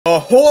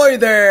Ahoy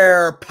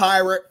there,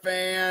 Pirate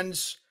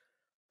fans.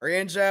 Are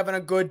Yinz having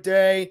a good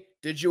day?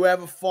 Did you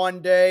have a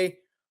fun day?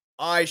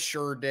 I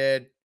sure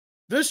did.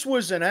 This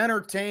was an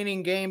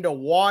entertaining game to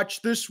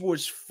watch. This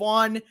was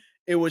fun.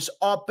 It was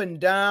up and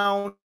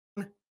down,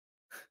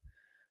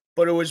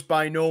 but it was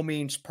by no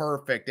means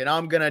perfect. And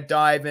I'm going to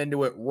dive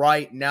into it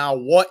right now.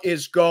 What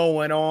is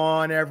going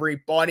on,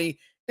 everybody?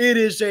 It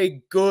is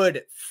a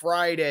good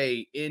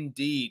Friday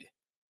indeed.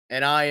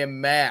 And I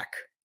am Mac.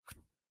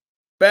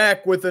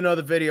 Back with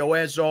another video.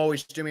 As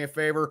always, do me a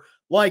favor.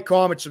 Like,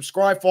 comment,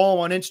 subscribe,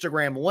 follow on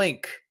Instagram.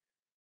 Link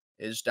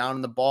is down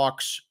in the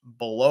box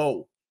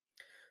below.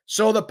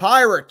 So the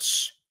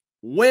Pirates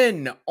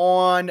win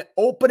on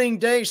opening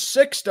day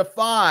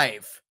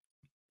 6-5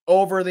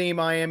 over the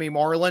Miami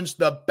Marlins.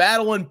 The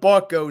Battlin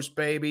Bucs,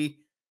 baby.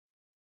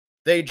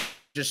 They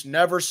just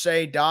never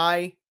say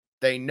die.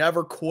 They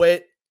never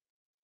quit.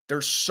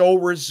 They're so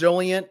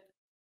resilient.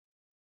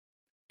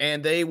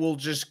 And they will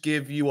just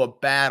give you a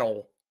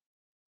battle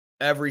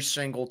every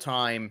single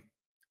time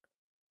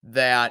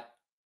that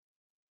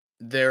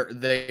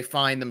they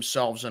find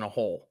themselves in a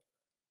hole.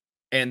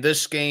 And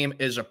this game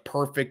is a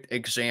perfect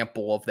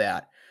example of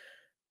that.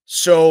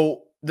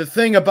 So the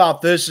thing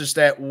about this is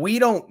that we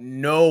don't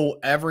know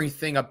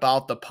everything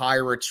about the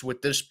Pirates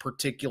with this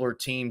particular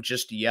team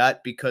just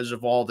yet because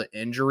of all the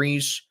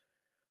injuries.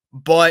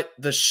 But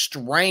the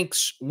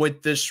strengths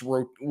with this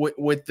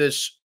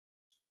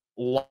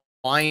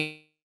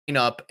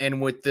lineup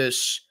and with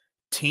this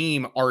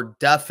team are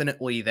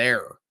definitely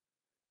there.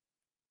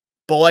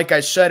 But like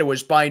I said, it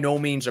was by no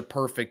means a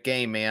perfect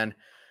game, man.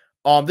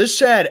 This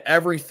had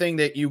everything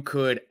that you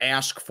could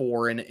ask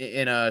for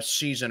in a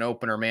season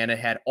opener, man. It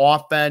had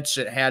offense.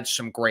 It had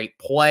some great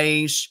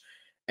plays.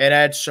 It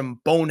had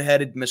some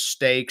boneheaded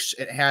mistakes.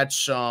 It had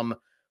some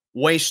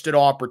wasted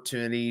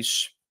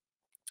opportunities.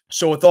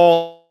 So with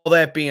all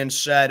that being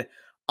said,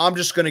 I'm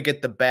just going to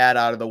get the bad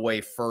out of the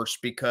way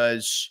first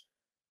because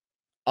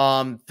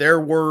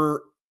there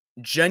were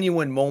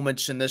genuine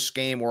moments in this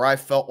game where I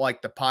felt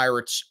like the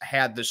Pirates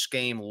had this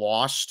game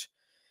lost.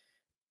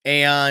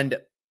 And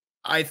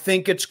I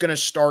think it's going to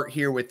start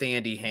here with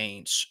Andy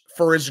Haynes.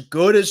 For as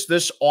good as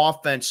this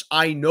offense,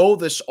 I know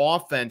this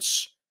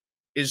offense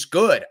is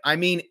good. I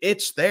mean,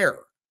 it's there.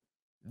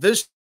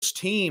 This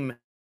team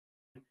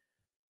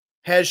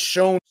has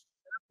shown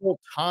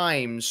several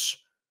times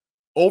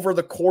over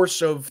the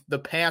course of the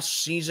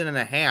past season and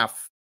a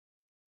half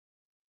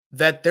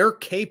that they're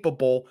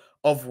capable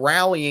of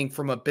rallying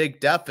from a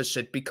big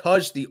deficit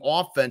because the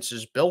offense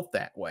is built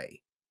that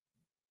way.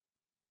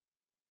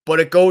 But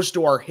it goes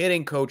to our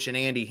hitting coach and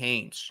Andy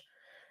Haynes.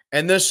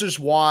 And this is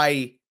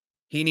why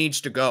he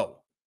needs to go.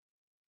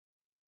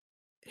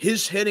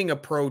 His hitting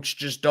approach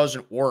just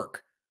doesn't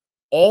work.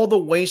 All the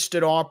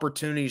wasted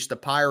opportunities the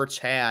Pirates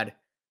had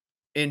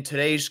in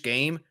today's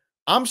game,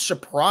 I'm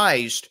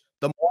surprised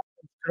the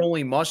Marlins could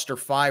only muster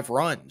 5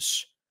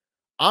 runs.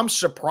 I'm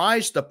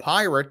surprised the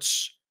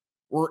Pirates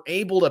were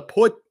able to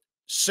put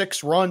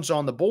 6 runs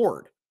on the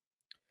board.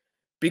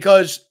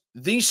 Because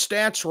these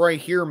stats right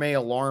here may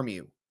alarm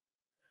you.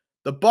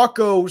 The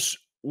Buccos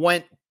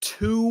went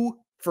 2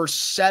 for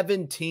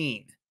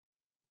 17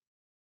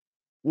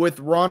 with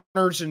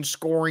runners in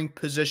scoring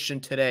position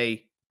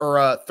today,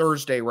 or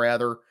Thursday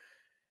rather,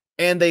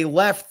 and they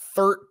left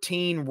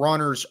 13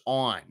 runners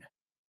on.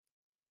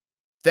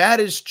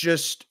 That is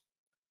just,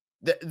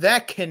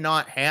 that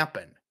cannot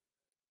happen.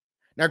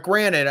 Now,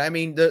 granted, I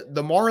mean, the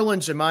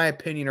Marlins, in my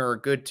opinion, are a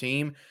good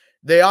team.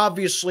 They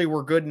obviously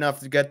were good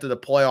enough to get to the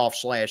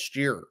playoffs last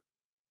year.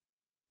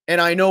 And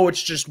I know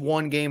it's just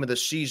one game of the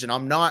season.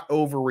 I'm not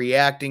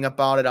overreacting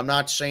about it. I'm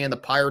not saying the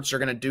Pirates are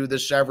going to do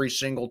this every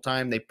single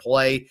time they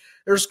play.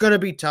 There's going to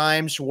be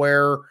times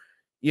where,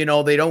 you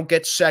know, they don't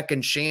get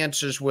second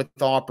chances with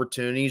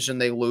opportunities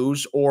and they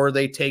lose, or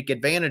they take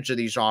advantage of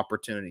these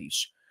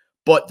opportunities.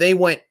 But they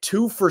went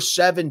 2 for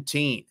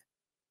 17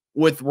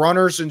 with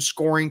runners in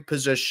scoring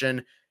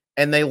position,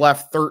 and they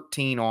left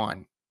 13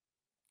 on.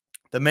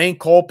 The main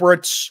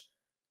culprits,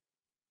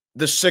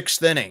 the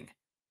 6th inning.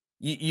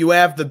 You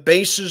have the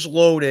bases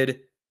loaded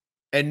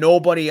and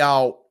nobody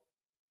out,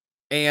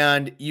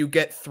 and you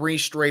get 3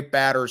 straight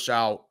batters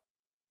out,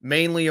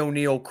 mainly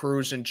O'Neal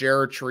Cruz and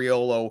Jared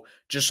Triolo,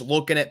 just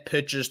looking at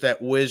pitches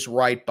that whiz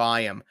right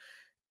by him.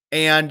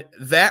 And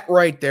that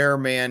right there,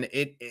 man,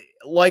 it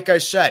like I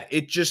said,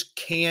 it just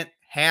can't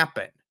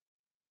happen.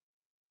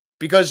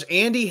 Because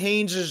Andy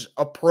Haynes'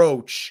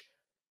 approach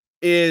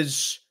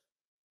is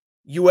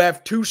you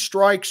have 2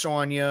 strikes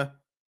on you,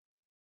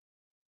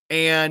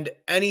 and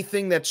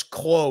anything that's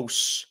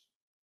close,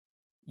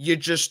 you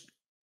just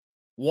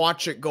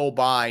watch it go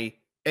by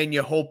and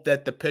you hope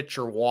that the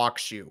pitcher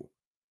walks you.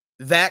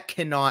 That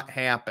cannot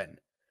happen.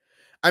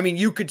 I mean,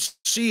 you could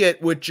see it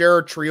with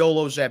Jared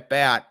Triolo's at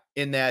bat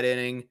in that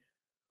inning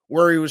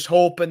where he was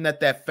hoping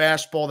that that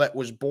fastball that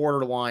was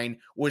borderline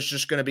was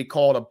just going to be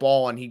called a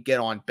ball and he'd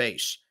get on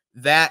base.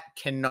 That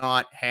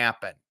cannot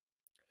happen.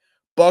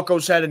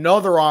 Buccos had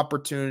another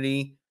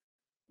opportunity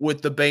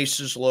with the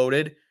bases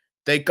loaded.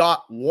 They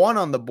got 1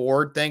 on the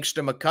board thanks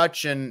to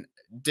McCutchen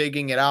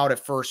digging it out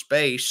at first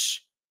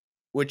base,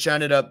 which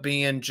ended up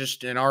being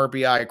just an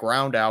RBI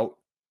ground out.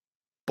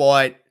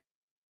 But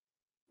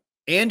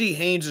Andy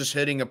Haynes'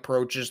 hitting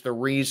approach is the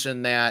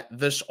reason that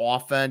this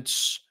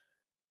offense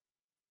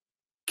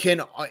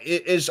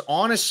is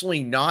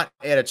honestly not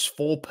at its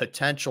full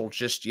potential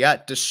just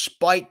yet,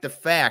 despite the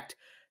fact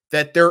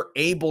that they're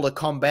able to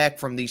come back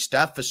from these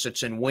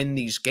deficits and win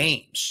these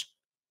games.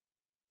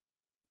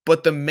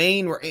 But the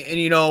main,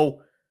 and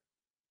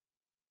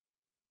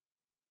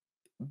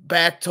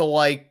back to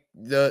like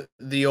the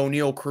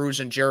O'Neal Cruz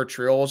and Jared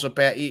Triolo's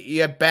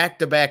you have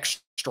back-to-back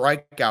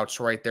strikeouts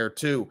right there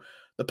too.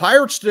 The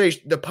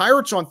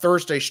Pirates on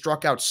Thursday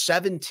struck out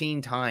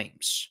 17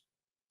 times.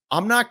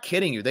 I'm not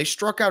kidding you. They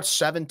struck out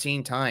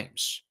 17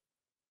 times.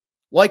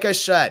 Like I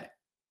said,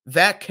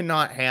 that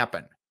cannot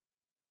happen.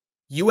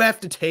 You have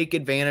to take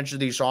advantage of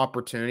these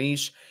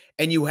opportunities,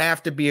 and you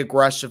have to be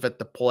aggressive at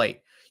the plate.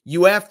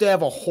 You have to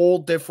have a whole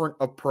different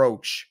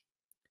approach,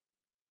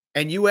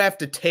 and you have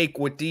to take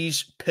what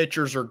these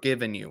pitchers are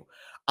giving you.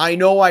 I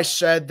know I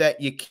said that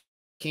you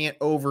can't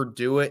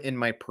overdo it in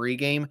my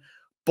pregame,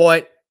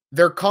 but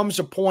there comes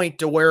a point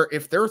to where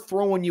if they're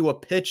throwing you a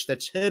pitch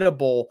that's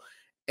hittable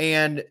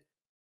and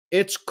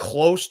it's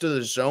close to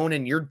the zone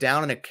and you're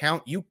down an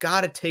account, you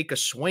got to take a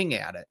swing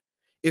at it.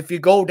 If you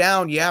go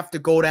down, you have to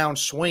go down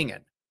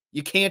swinging.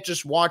 You can't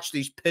just watch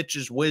these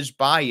pitches whiz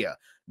by you.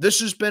 This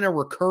has been a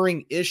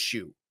recurring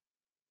issue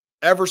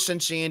ever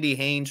since Andy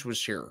Haynes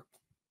was here.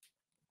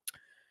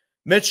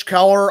 Mitch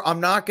Keller,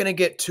 I'm not going to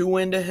get too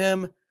into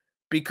him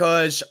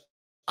because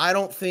I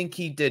don't think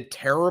he did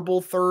terrible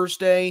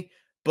Thursday,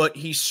 but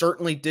he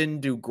certainly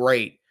didn't do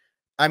great.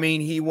 I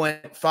mean, he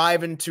went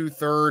 5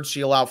 2/3.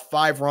 He allowed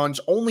 5 runs.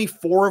 Only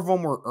 4 of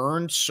them were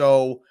earned.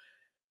 So,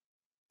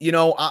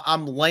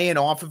 I'm laying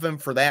off of him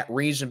for that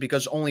reason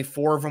because only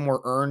 4 of them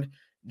were earned.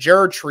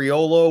 Jared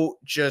Triolo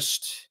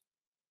just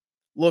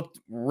looked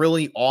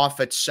really off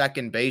at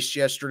second base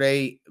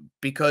yesterday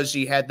because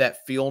he had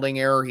that fielding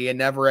error. He had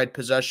never had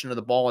possession of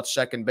the ball at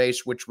second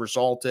base, which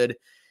resulted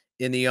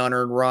in the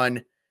unearned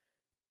run.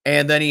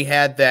 And then he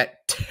had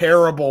that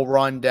terrible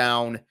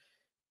rundown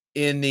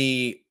in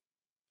the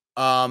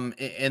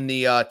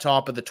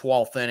top of the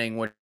 12th inning,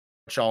 which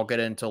I'll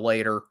get into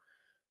later.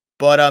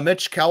 But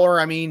Mitch Keller,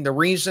 I mean, the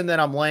reason that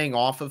I'm laying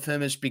off of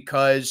him is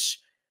because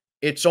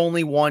it's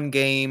only one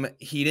game.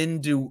 He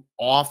didn't do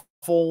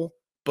awful,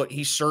 but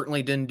he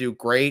certainly didn't do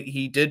great.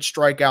 He did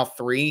strike out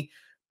 3,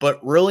 but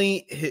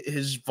really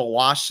his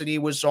velocity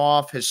was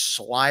off. His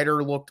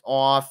slider looked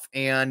off,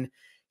 and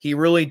he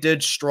really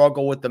did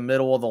struggle with the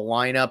middle of the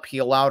lineup. He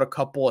allowed a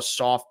couple of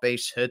soft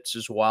base hits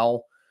as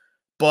well.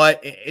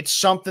 But it's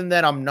something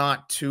that I'm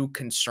not too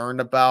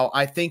concerned about.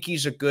 I think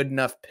he's a good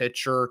enough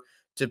pitcher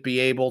to be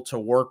able to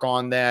work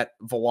on that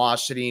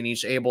velocity, and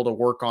he's able to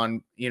work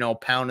on,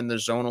 pounding the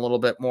zone a little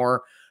bit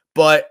more.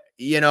 But,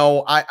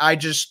 I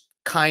just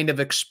kind of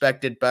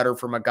expected better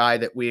from a guy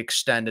that we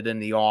extended in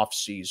the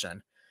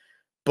offseason.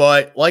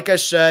 But like I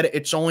said,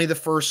 it's only the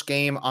first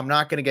game. I'm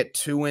not going to get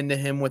too into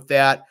him with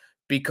that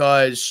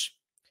because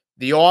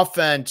the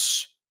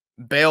offense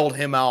bailed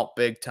him out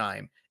big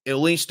time. At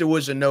least it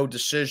was a no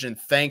decision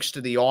thanks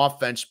to the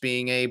offense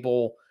being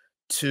able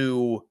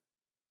to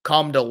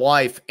come to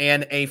life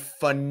and a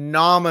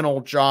phenomenal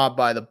job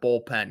by the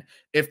bullpen.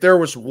 If there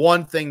was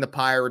one thing the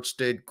Pirates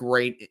did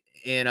great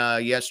in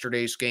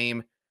yesterday's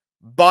game,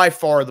 by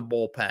far the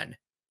bullpen.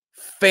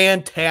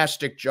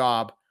 Fantastic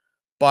job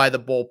by the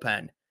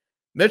bullpen.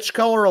 Mitch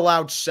Keller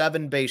allowed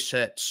 7 base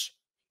hits.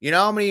 You know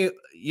how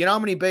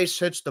many base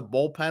hits the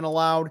bullpen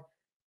allowed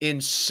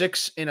in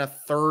 6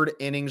 1/3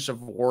 innings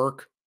of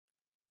work?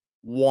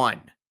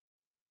 1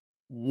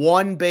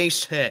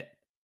 base hit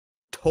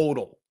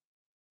total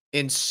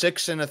in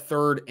 6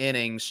 1/3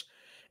 innings.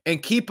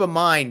 And keep in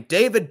mind,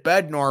 David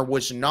Bednar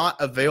was not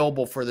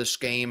available for this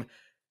game,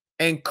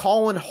 and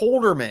Colin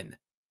Holderman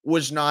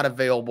was not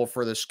available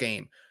for this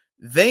game.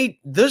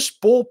 This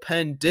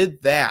bullpen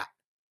did that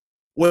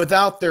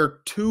without their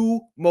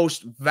 2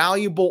 most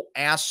valuable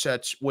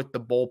assets with the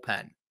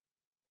bullpen.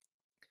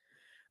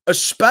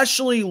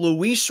 Especially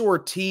Luis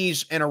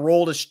Ortiz and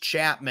Aroldis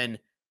Chapman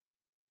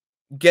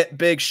get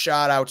big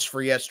shout-outs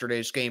for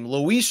yesterday's game.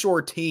 Luis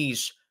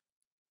Ortiz,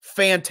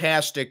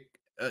 fantastic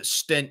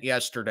stint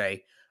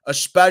yesterday,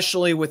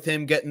 especially with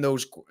him getting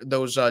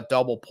those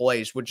double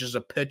plays, which is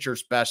a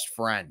pitcher's best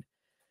friend.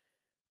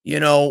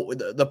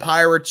 The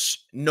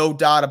Pirates, no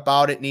doubt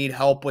about it, need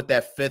help with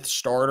that 5th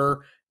starter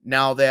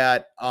now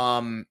that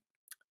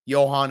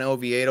Johan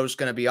Oviedo is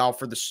going to be out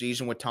for the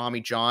season with Tommy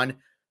John.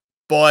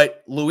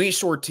 But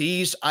Luis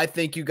Ortiz, I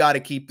think you got to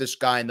keep this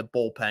guy in the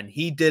bullpen.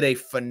 He did a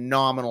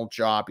phenomenal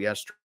job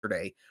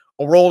yesterday.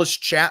 Aroldis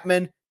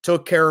Chapman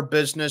took care of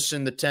business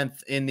in the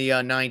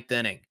 9th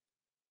inning.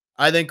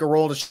 I think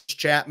Aroldis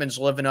Chapman's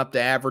living up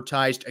to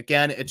advertised.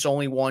 Again, it's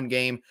only one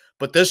game,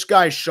 but this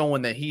guy's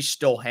showing that he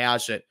still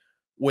has it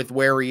with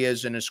where he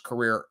is in his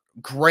career.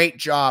 Great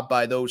job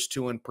by those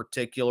 2 in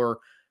particular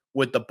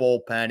with the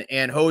bullpen.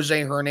 And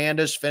Jose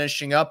Hernandez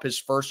finishing up his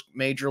first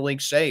major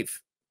league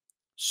save.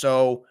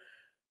 So,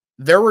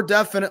 there were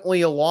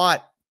definitely a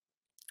lot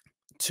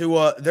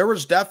there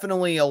was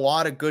definitely a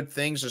lot of good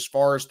things as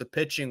far as the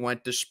pitching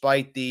went,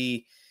 despite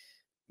the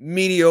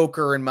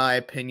mediocre, in my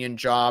opinion,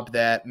 job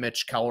that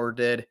Mitch Keller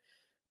did.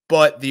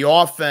 But the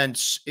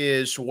offense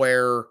is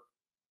where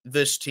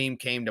this team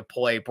came to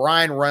play.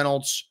 Brian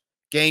Reynolds,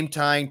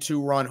 game-tying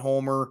 2-run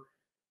homer.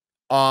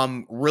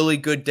 Really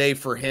good day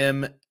for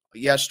him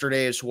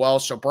yesterday as well.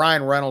 So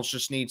Brian Reynolds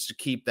just needs to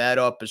keep that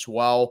up as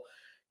well.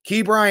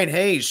 Ke'Bryan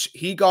Hayes,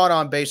 he got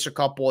on base a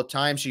couple of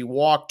times. He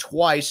walked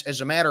twice.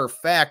 As a matter of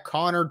fact,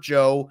 Connor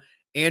Joe,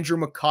 Andrew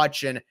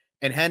McCutchen,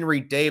 and Henry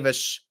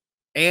Davis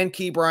and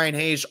Ke'Bryan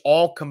Hayes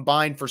all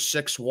combined for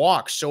 6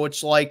 walks. So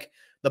it's like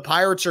the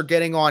Pirates are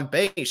getting on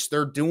base.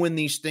 They're doing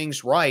these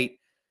things right,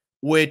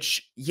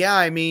 which, yeah,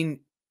 I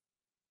mean,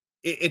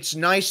 it's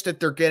nice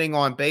that they're getting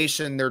on base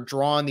and they're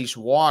drawing these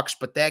walks,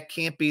 but that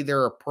can't be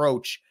their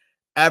approach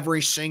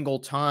every single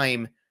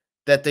time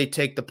that they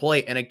take the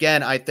plate. And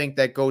again, I think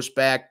that goes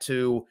back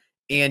to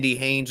Andy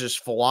Haynes'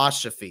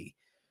 philosophy.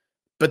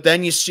 But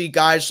then you see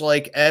guys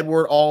like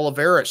Edward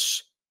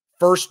Olivares,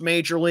 first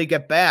major league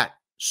at bat,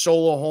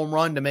 solo home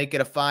run to make it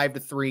a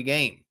 5-3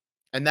 game.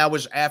 And that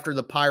was after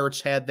the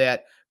Pirates had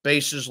that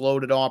bases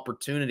loaded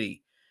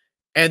opportunity.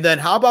 And then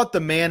how about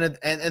the man,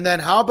 and then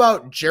how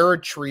about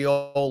Jared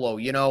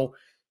Triolo? You know,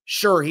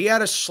 sure, he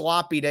had a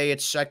sloppy day at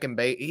second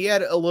base. He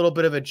had a little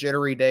bit of a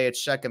jittery day at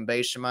second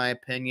base, in my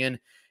opinion.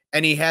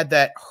 And he had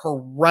that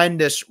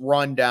horrendous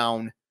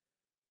rundown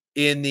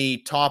in the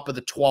top of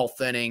the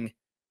 12th inning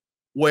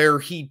where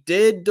he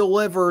did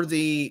deliver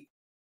the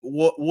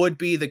what would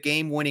be the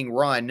game-winning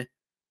run,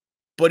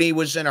 but he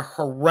was in a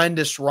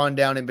horrendous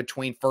rundown in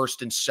between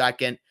first and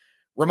second.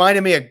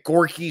 Reminded me of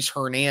Gorkys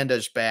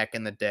Hernandez back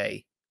in the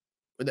day.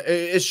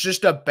 It's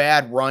just a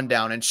bad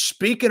rundown. And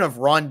speaking of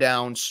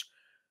rundowns,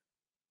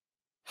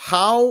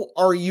 how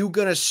are you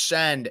going to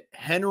send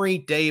Henry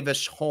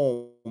Davis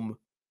home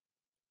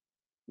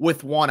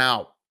with 1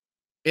 out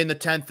in the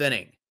 10th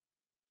inning?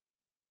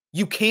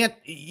 You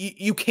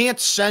can't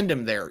send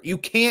him there. You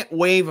can't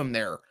wave him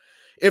there.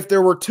 If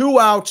there were 2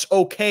 outs,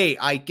 okay,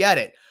 I get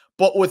it.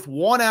 But with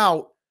 1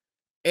 out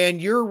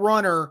and your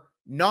runner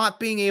not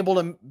being able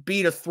to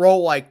beat a throw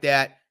like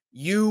that,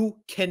 you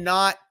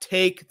cannot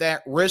take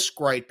that risk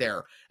right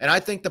there. And I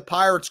think the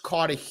Pirates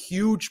caught a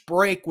huge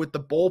break with the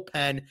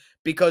bullpen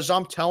because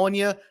I'm telling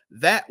you,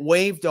 that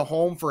wave to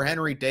home for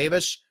Henry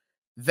Davis,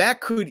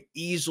 that could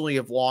easily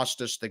have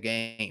lost us the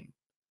game.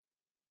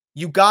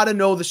 You got to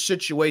know the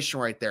situation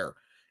right there.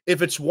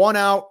 If it's 1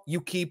 out, you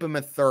keep him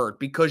at third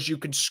because you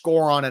can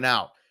score on an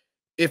out.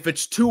 If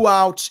it's 2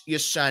 outs, you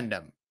send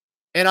him.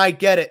 And I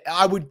get it.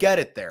 I would get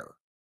it there.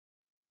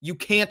 You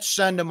can't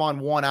send him on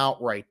 1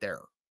 out right there.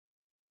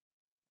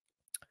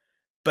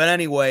 But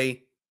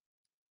anyway,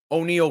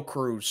 O'Neal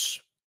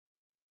Cruz,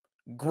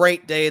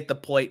 great day at the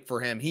plate for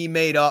him. He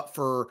made up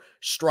for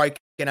striking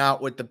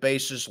out with the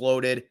bases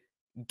loaded.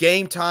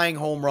 Game-tying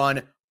home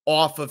run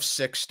off of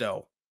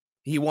Sixto.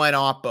 He went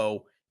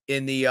oppo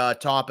in the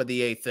top of the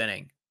 8th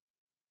inning.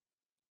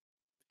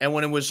 And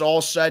when it was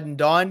all said and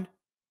done,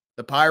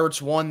 the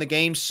Pirates won the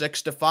game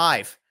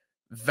 6-5.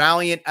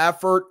 Valiant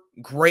effort,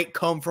 great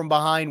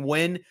come-from-behind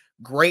win,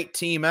 great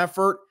team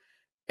effort.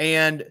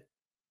 And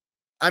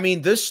I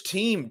mean, this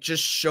team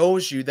just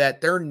shows you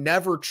that they're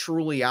never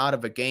truly out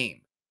of a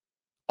game.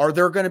 Are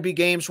there going to be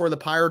games where the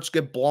Pirates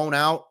get blown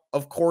out?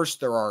 Of course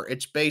there are.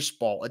 It's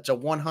baseball. It's a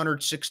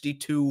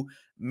 162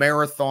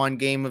 marathon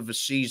game of a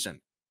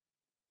season.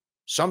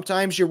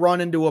 Sometimes you run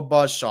into a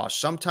buzzsaw.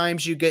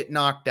 Sometimes you get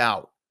knocked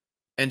out.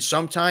 And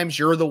sometimes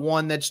you're the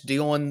one that's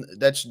dealing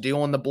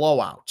the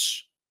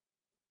blowouts.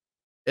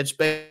 It's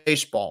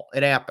baseball.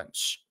 It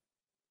happens.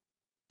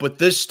 But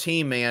this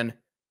team, man,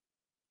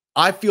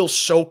 I feel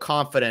so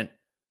confident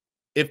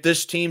if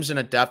this team's in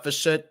a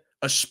deficit,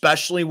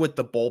 especially with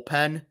the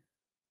bullpen,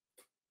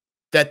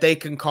 that they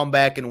can come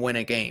back and win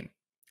a game.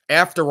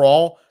 After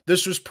all,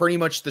 this was pretty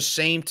much the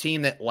same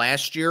team that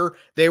last year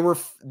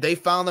they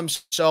found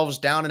themselves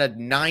down in a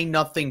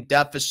 9-0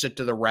 deficit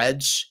to the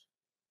Reds,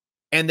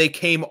 and they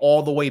came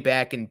all the way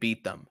back and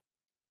beat them.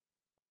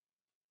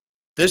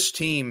 This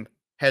team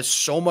has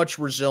so much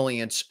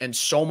resilience and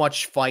so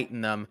much fight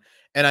in them,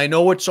 and I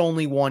know it's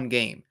only 1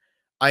 game.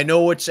 I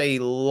know it's a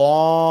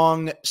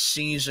long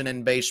season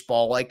in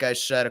baseball, like I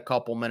said a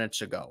couple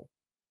minutes ago.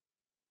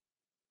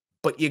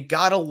 But you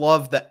got to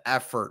love the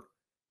effort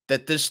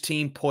that this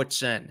team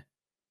puts in.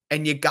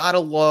 And you got to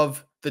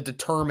love the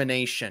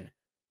determination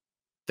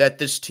that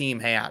this team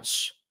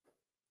has.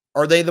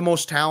 Are they the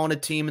most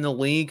talented team in the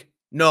league?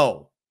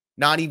 No,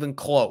 not even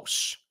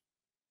close.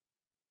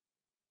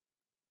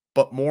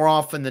 But more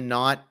often than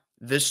not,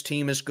 this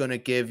team is going to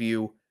give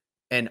you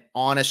an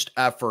honest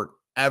effort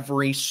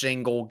every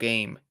single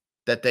game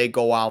that they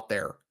go out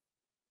there.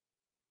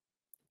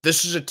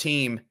 This is a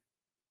team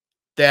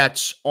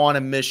that's on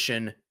a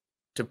mission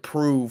to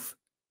prove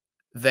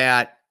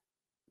that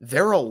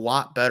they're a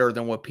lot better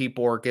than what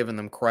people are giving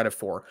them credit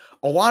for.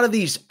 A lot of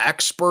these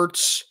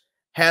experts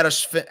have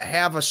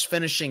us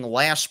finishing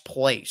last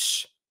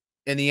place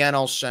in the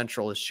NL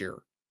Central this year.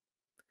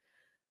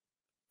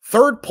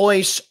 Third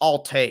place, I'll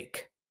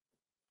take.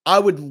 I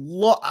would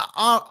love,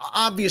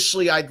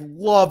 obviously, I'd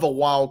love a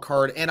wild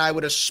card, and I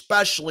would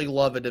especially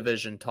love a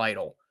division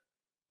title.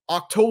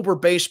 October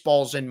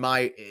baseball is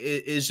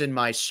in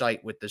my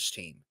sight with this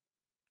team.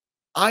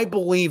 I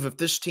believe if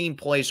this team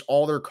plays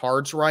all their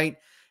cards right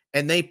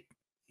and they,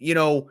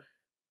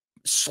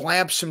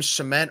 slap some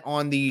cement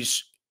on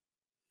these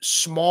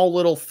small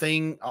little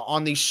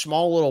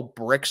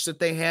bricks that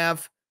they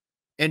have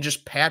and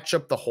just patch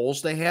up the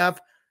holes they have,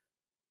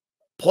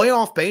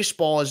 playoff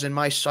baseball is in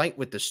my sight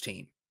with this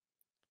team.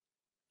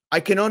 I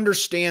can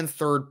understand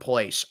third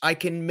place. I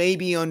can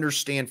maybe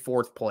understand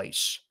fourth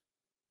place.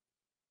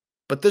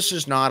 But this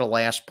is not a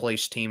last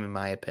place team, in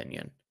my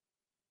opinion.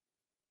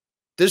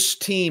 This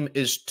team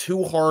is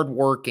too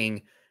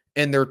hardworking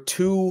and they're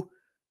too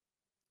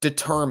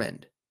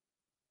determined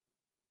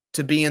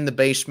to be in the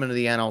basement of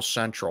the NL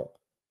Central.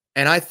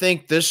 And I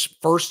think this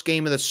first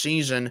game of the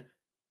season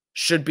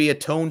should be a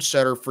tone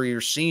setter for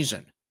your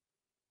season.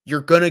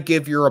 You're going to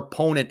give your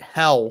opponent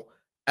hell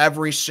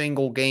every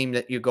single game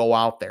that you go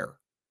out there.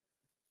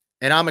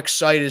 And I'm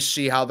excited to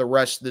see how the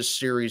rest of this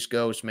series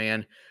goes,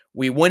 man.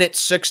 We win it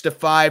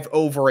 6-5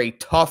 over a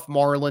tough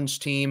Marlins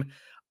team.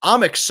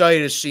 I'm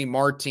excited to see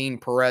Martin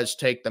Perez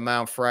take the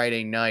mound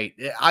Friday night.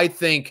 I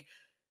think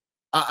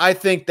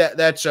that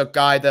that's a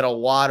guy that a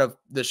lot of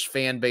this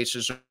fan base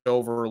is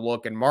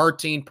overlooking.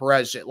 Martin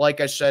Perez, like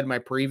I said in my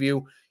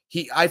preview,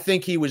 I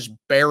think he was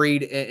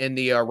buried in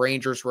the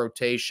Rangers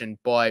rotation,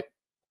 but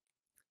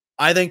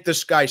I think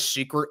this guy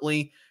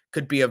secretly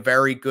could be a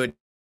very good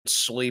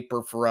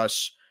sleeper for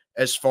us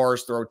as far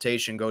as the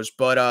rotation goes.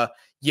 But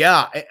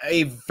yeah,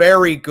 a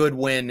very good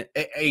win,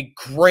 a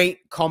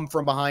great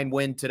come-from-behind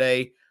win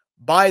today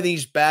by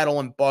these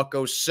Battlin Bucs.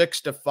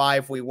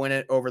 6-5, we win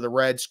it over the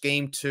Reds.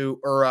 Game 2,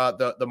 or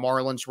the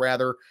Marlins,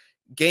 rather.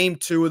 Game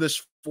 2 of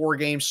this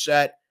 4-game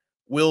set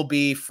will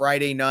be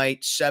Friday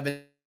night,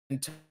 7-10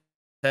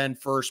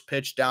 first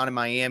pitch down in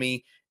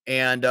Miami.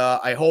 And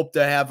I hope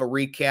to have a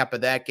recap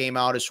of that game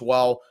out as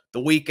well. The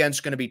weekend's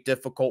going to be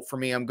difficult for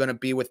me. I'm going to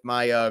be with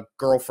my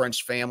girlfriend's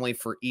family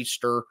for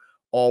Easter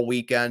all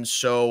weekend.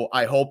 So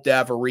I hope to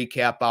have a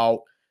recap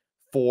out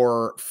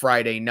for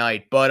Friday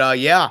night. But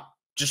yeah,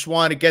 just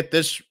want to get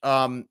this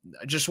out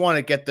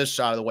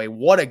of the way.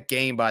 What a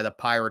game by the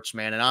Pirates,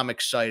 man. And I'm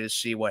excited to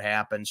see what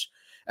happens.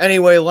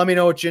 Anyway, let me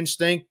know what you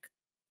think.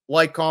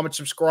 Like, comment,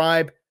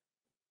 subscribe.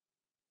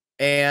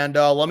 And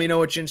let me know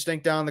what you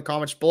think down in the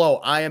comments below.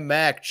 I am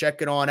Mac,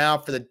 checking on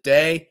out for the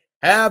day.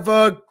 Have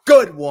a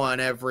good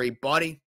one, everybody.